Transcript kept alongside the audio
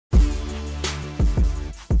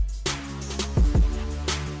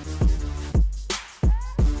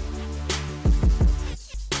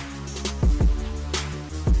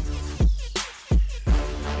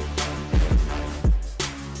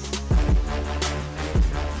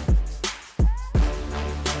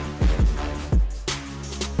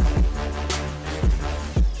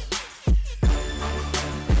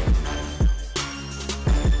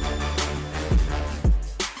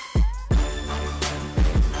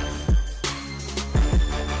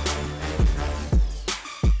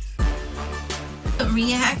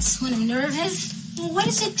reacts when I'm nervous. Well, what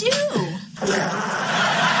does it do?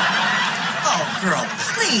 Oh, girl,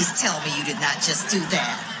 please tell me you did not just do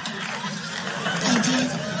that. I did.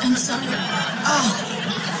 I'm sorry. Oh.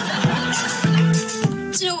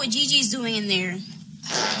 To know what Gigi's doing in there. You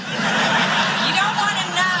don't want to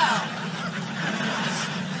know.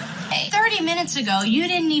 Hey, 30 minutes ago, you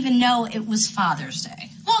didn't even know it was Father's Day.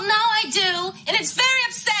 Well, now I do, and it's very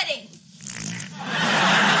upsetting.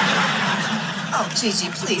 Oh, Gigi,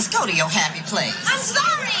 please, go to your happy place. I'm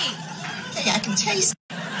sorry. Hey, I can taste.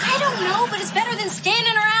 I don't know, but it's better than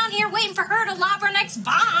standing around here waiting for her to lob her next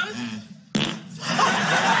bomb. Oh,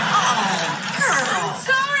 girl. I'm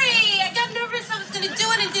sorry. I got nervous I was going to do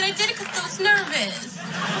it, and then I did it because I was nervous.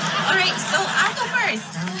 All right, so I'll go first.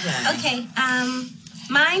 Okay,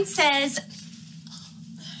 mine says...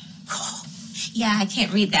 Yeah, I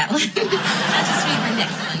can't read that one. I'll just read the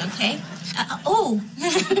next one, okay?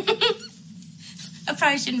 I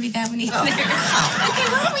probably shouldn't read that one either. Okay,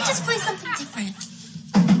 why don't we just play something different?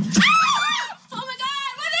 Oh my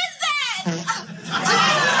God, what is that?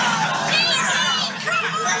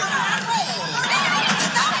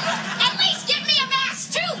 At least give me a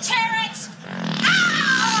mask too, Terrence.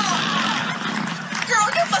 Girl,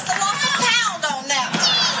 you must have lost a pound on that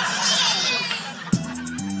one.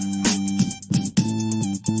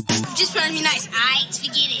 Just trying to be nice. Aight,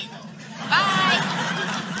 forget it. Bye.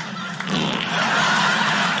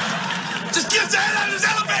 Just get your head out of this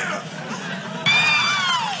elevator!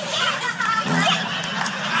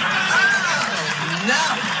 No.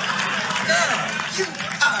 Girl, you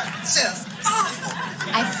are just awful.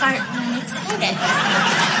 I fart when I'm excited.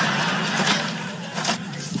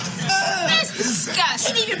 That's disgusting.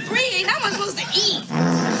 I can't even breathe. How am I supposed to eat?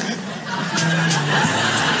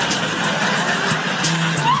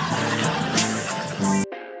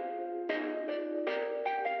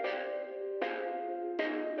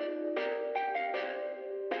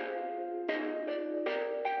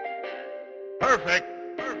 Perfect.